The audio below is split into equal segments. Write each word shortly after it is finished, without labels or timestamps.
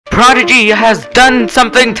Prodigy has done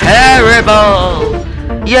something terrible!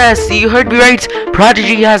 Yes, you heard me right.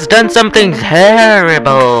 Prodigy has done something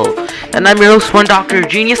terrible. And I'm your host,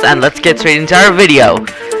 1DoctorGenius, and let's get straight into our video.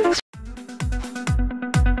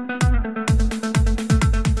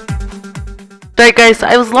 Alright guys,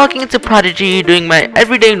 I was logging into Prodigy doing my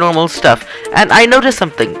everyday normal stuff, and I noticed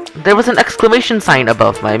something. There was an exclamation sign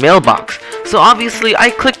above my mailbox. So obviously I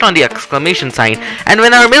clicked on the exclamation sign, and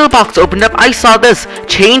when our mailbox opened up, I saw this.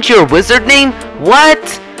 Change your wizard name?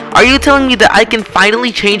 What? Are you telling me that I can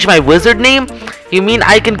finally change my wizard name? You mean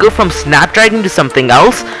I can go from Snapdragon to something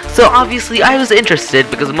else? So obviously I was interested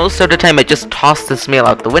because most of the time I just toss this mail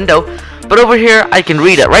out the window. But over here I can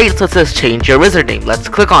read it, right? So it says change your wizard name. Let's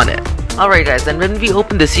click on it. Alright guys, and when we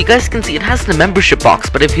open this, you guys can see it has the membership box,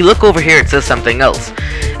 but if you look over here, it says something else.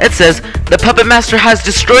 It says, the Puppet Master has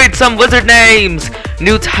destroyed some wizard names!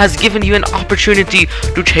 Newt has given you an opportunity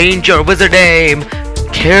to change your wizard name.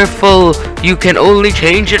 Careful, you can only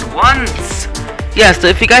change it once! Yeah, so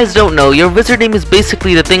if you guys don't know, your wizard name is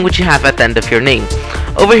basically the thing which you have at the end of your name.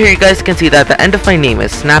 Over here, you guys can see that the end of my name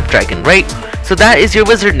is Snapdragon, right? So that is your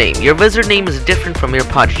wizard name. Your wizard name is different from your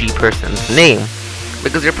Prodigy person's name,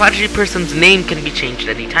 because your Prodigy person's name can be changed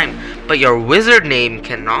anytime, but your wizard name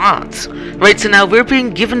cannot. Right, so now we're being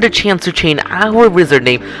given the chance to change our wizard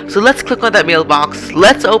name. So let's click on that mailbox,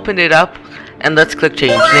 let's open it up, and let's click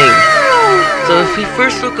change name. So if we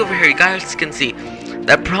first look over here, you guys can see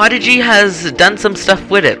that Prodigy has done some stuff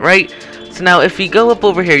with it, right? So now if we go up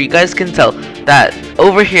over here, you guys can tell that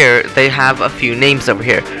over here they have a few names over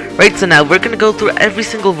here. Right, so now we're gonna go through every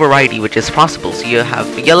single variety which is possible. So you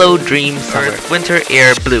have yellow, dream, summer, winter,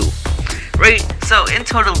 air, blue. Right, so in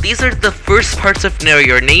total these are the first parts of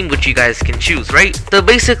your name which you guys can choose, right? So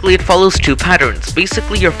basically it follows two patterns.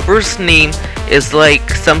 Basically your first name is like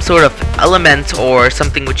some sort of element or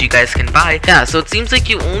something which you guys can buy. Yeah, so it seems like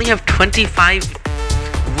you only have 25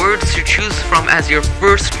 words to choose from as your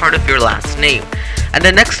first part of your last name. And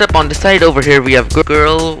then next up on the side over here we have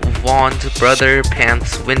girl, wand, brother,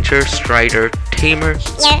 pants, winter, strider, tamer,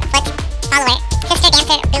 ear, foot, follower, sister,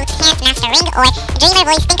 dancer, boot, hand, master, ring, or dreamer,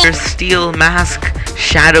 voice, thinker, steel, mask,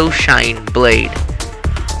 shadow, shine, blade.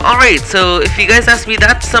 Alright, so if you guys ask me,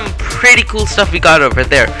 that's some pretty cool stuff we got over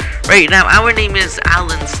there. Right, now our name is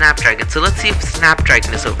Alan Snapdragon, so let's see if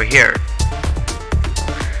Snapdragon is over here.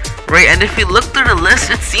 Right, and if you look through the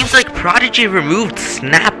list, it seems like Prodigy removed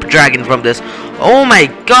Snapdragon from this. Oh my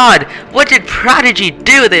god, what did Prodigy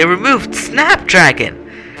do? They removed Snapdragon.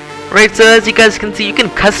 Right, so as you guys can see, you can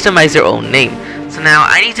customize your own name. So now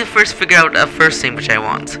I need to first figure out a first name which I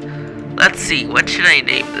want. Let's see, what should I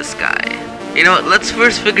name this guy? You know what, let's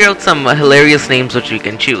first figure out some hilarious names which we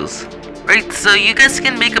can choose. Right, so you guys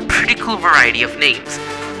can make a pretty cool variety of names.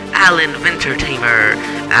 Alan Winter Tamer,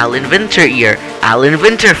 Alan Winter Ear, Alan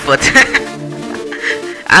Winterfoot,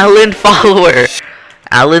 Alan Follower,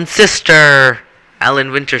 Alan Sister,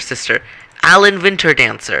 Alan Winter Sister, Alan Winter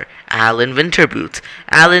Dancer, Alan Winter Boot,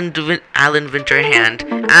 Alan Winter Hand,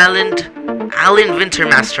 Alan Winter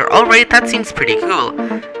Master. Alright, that seems pretty cool.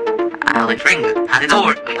 Alan Ring, Alan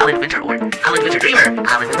Or, Alan Winter Or, Alan Winter Dreamer,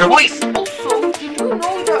 Alan Winter Voice. Also, did you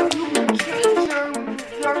know that you can change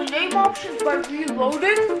your name options by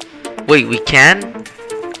reloading? Wait, we can?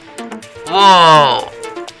 Whoa!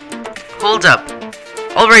 Hold up.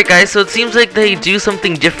 Alright guys, so it seems like they do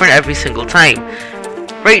something different every single time.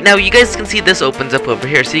 Right, now you guys can see this opens up over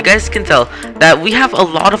here, so you guys can tell that we have a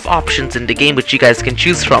lot of options in the game which you guys can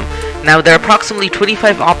choose from. Now there are approximately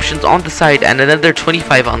 25 options on the side and another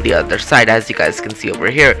 25 on the other side, as you guys can see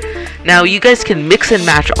over here. Now you guys can mix and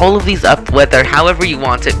match all of these up whether however you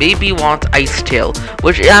want it. Maybe you want Ice Tail,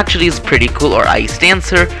 which actually is pretty cool, or Ice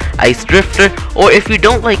Dancer, Ice Drifter, or if you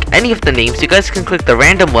don't like any of the names, you guys can click the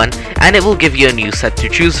random one and it will give you a new set to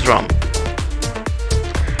choose from.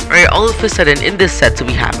 Alright, all of a sudden in this set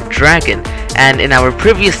we have Dragon, and in our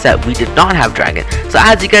previous set we did not have Dragon. So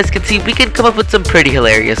as you guys can see, we can come up with some pretty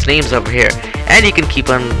hilarious names over here, and you can keep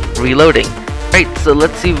on reloading. Right, so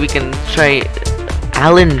let's see if we can try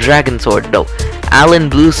Alan Dragon Sword, no, Alan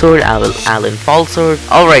Blue Sword, Alan Fall Sword.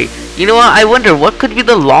 Alright, you know what, I wonder what could be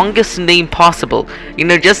the longest name possible, you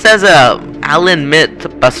know, just as a Alan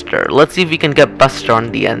Myth Buster. Let's see if we can get Buster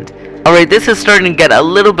on the end. Alright, this is starting to get a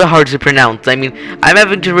little bit hard to pronounce. I mean, I'm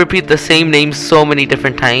having to repeat the same name so many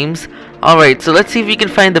different times. Alright, so let's see if we can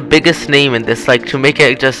find the biggest name in this, like, to make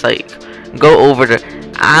it just, like, go over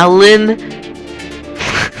to Alan...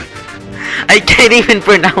 I can't even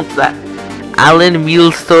pronounce that. Alan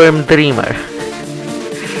Mulestorm Dreamer.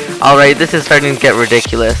 Alright, this is starting to get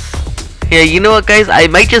ridiculous. Yeah, you know what guys, I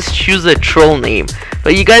might just choose a troll name.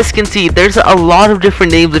 But you guys can see there's a lot of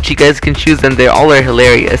different names that you guys can choose, and they all are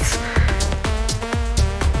hilarious.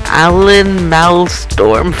 Alan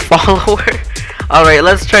Malstorm follower. Alright,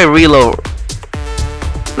 let's try reload.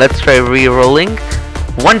 Let's try re-rolling.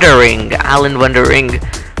 Wondering, Alan Wondering.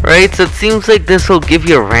 Right, so it seems like this will give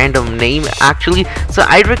you a random name actually. So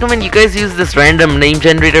I'd recommend you guys use this random name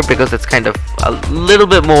generator because it's kind of a little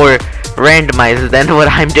bit more randomized than what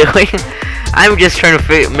I'm doing. I'm just trying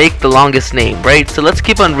to make the longest name, right? So let's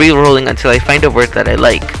keep on re-rolling until I find a word that I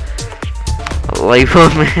like.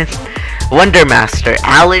 Life-Woman. Wondermaster,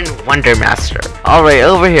 Alan Wondermaster. Alright,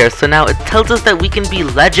 over here, so now it tells us that we can be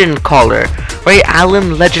Legend Caller. Right,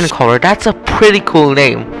 Alan Legend Caller, that's a pretty cool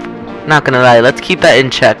name. Not gonna lie, let's keep that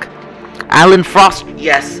in check. Alan Frost,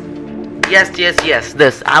 yes,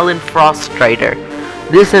 this, Alan Frost Strider.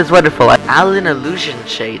 This is wonderful. Alan Illusion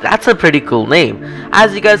Shade, that's a pretty cool name.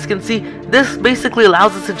 As you guys can see, this basically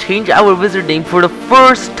allows us to change our wizard name for the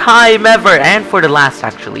first time ever, and for the last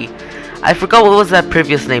actually. I forgot what was that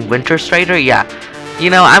previous name, Winter Strider? Yeah.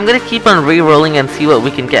 You know, I'm gonna keep on re-rolling and see what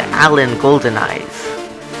we can get. Alan Golden Eyes.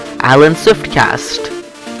 Alan Swiftcast.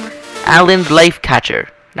 Alan Life Catcher.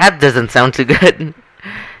 That doesn't sound too good.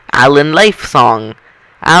 Alan Life Song.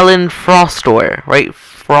 Alan Frostware, right?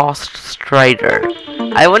 Frost Strider.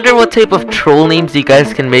 I wonder what type of troll names you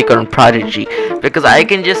guys can make on Prodigy, because I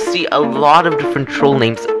can just see a lot of different troll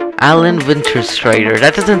names. Alan Winter Strider.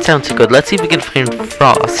 That doesn't sound too good. Let's see if we can find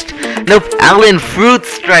Frost. Nope. Alan Fruit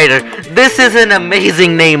Strider. This is an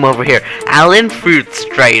amazing name over here. Alan Fruit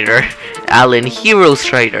Strider. Alan Hero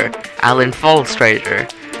Strider. Alan Fall Strider.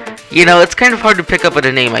 You know, it's kind of hard to pick up with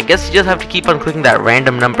a name. I guess you just have to keep on clicking that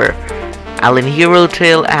random number. Alan Hero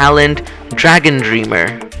Tail. Alan Dragon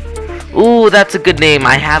Dreamer. Ooh, that's a good name.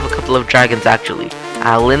 I have a couple of dragons actually.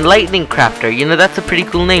 Alan Lightning Crafter. You know, that's a pretty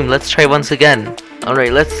cool name. Let's try once again.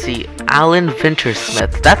 Alright, let's see. Alan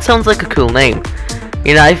Wintersmith. That sounds like a cool name.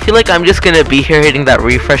 You know, I feel like I'm just gonna be here hitting that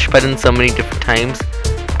refresh button so many different times.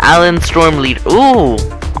 Alan Storm Leader. Ooh!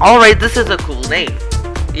 Alright, this is a cool name.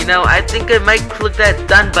 You know, I think I might click that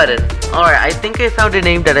done button. Alright, I think I found a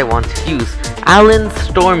name that I want to use. Alan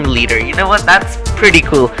Storm Leader. You know what? That's pretty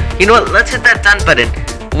cool. You know what? Let's hit that done button.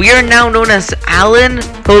 We are now known as Alan.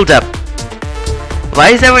 Hold up.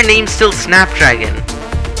 Why is our name still Snapdragon?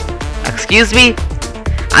 Excuse me?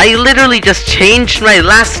 I literally just changed my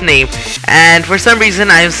last name, and for some reason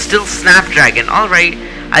I'm still Snapdragon. Alright,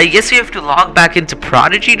 I guess we have to log back into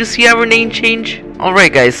Prodigy to see our name change.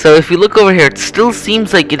 Alright guys, so if you look over here, it still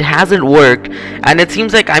seems like it hasn't worked, and it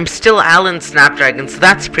seems like I'm still Alan Snapdragon, so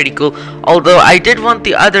that's pretty cool. Although I did want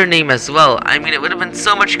the other name as well. I mean, it would have been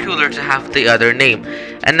so much cooler to have the other name.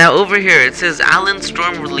 And now over here it says Alan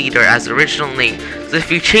Storm Leader as original name. So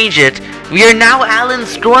if you change it, we are now Alan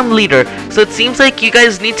Storm Leader. So it seems like you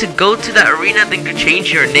guys need to go to the arena thing to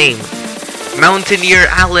change your name. Mountaineer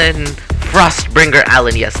Alan, Frostbringer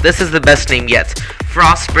Alan. Yes, this is the best name yet.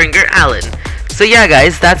 Frostbringer Alan. So yeah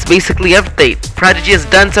guys, that's basically update. Prodigy has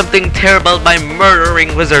done something terrible by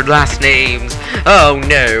murdering wizard last names. Oh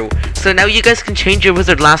no. So now you guys can change your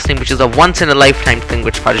wizard last name, which is a once in a lifetime thing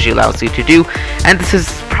which Prodigy allows you to do. And this is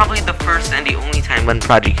probably the first and the only time when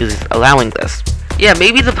Prodigy is allowing this. Yeah,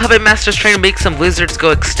 maybe the Puppet Master's trying to make some wizards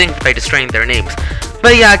go extinct by destroying their names.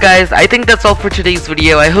 But yeah guys, I think that's all for today's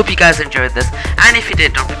video. I hope you guys enjoyed this. And if you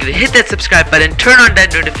did, don't forget to hit that subscribe button, turn on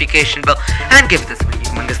that notification bell, and give this video a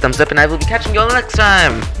humongous thumbs up, and I will be catching you all next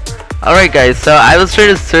time. Alright guys, so I was trying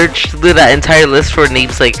to search through that entire list for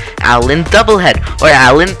names like Alan Doublehead or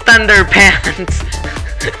Alan Thunderpants.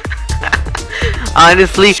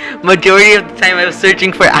 Honestly, majority of the time I was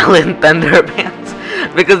searching for Alan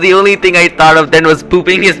Thunderpants because the only thing I thought of then was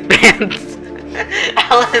pooping his pants.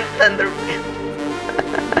 Alan Thunderpants.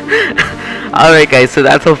 Alright guys, so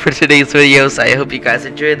that's all for today's video. So I hope you guys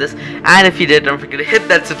enjoyed this, and if you did, don't forget to hit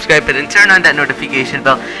that subscribe button, turn on that notification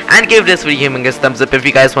bell, and give this video a humongous thumbs up if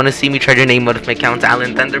you guys want to see me try to name one of my accounts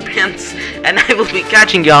Alan Thunderpants. And I will be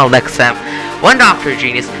catching y'all next time.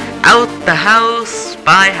 1DoctorGenius out the house.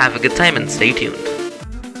 Bye, have a good time, and stay tuned.